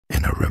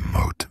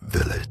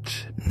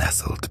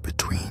nestled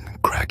between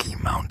craggy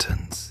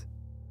mountains.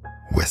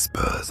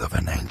 Whispers of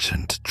an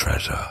ancient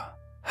treasure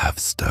have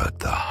stirred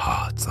the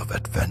hearts of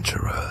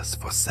adventurers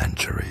for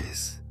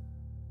centuries.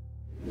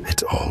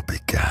 It all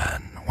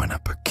began when a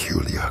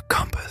peculiar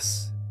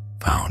compass,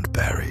 found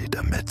buried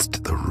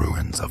amidst the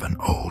ruins of an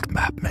old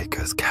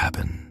mapmaker's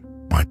cabin,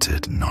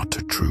 pointed not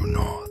to true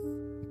north,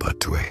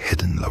 but to a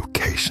hidden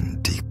location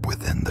deep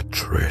within the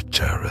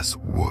treacherous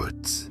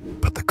woods.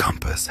 But the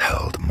compass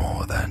held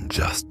more than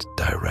just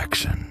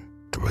direction.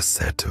 It was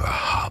said to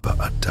harbor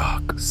a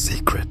dark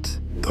secret.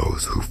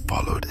 Those who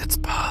followed its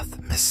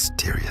path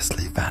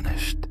mysteriously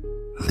vanished,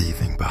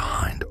 leaving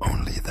behind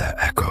only their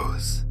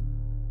echoes.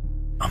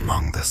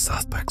 Among the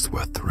suspects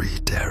were 3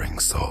 daring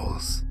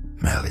souls: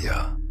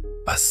 Melia,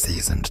 a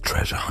seasoned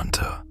treasure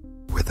hunter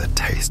with a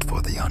taste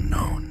for the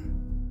unknown;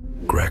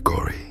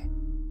 Gregory,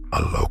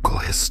 a local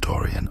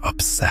historian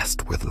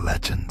obsessed with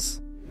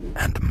legends;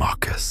 and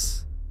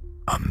Marcus,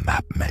 a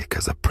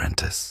mapmaker's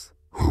apprentice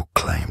who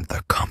claimed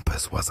the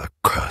compass was a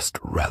cursed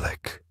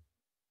relic.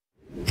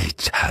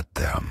 Each had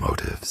their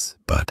motives,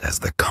 but as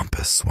the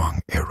compass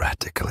swung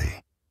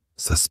erratically,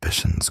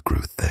 suspicions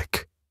grew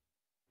thick.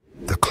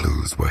 The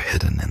clues were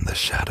hidden in the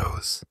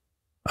shadows: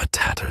 a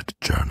tattered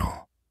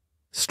journal,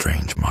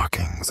 strange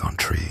markings on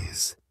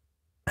trees,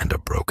 and a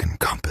broken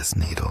compass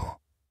needle.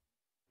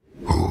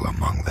 Who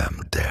among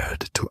them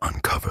dared to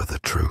uncover the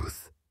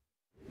truth?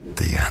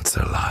 The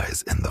answer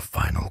lies in the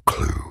final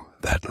clue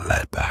that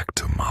led back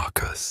to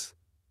Marcus,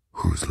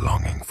 whose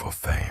longing for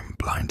fame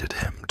blinded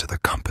him to the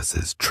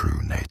compass's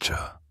true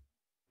nature.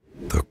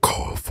 The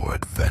call for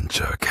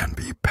adventure can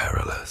be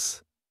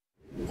perilous.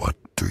 What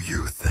do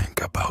you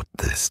think about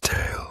this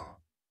tale?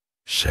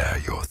 Share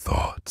your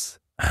thoughts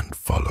and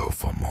follow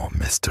for more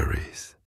mysteries.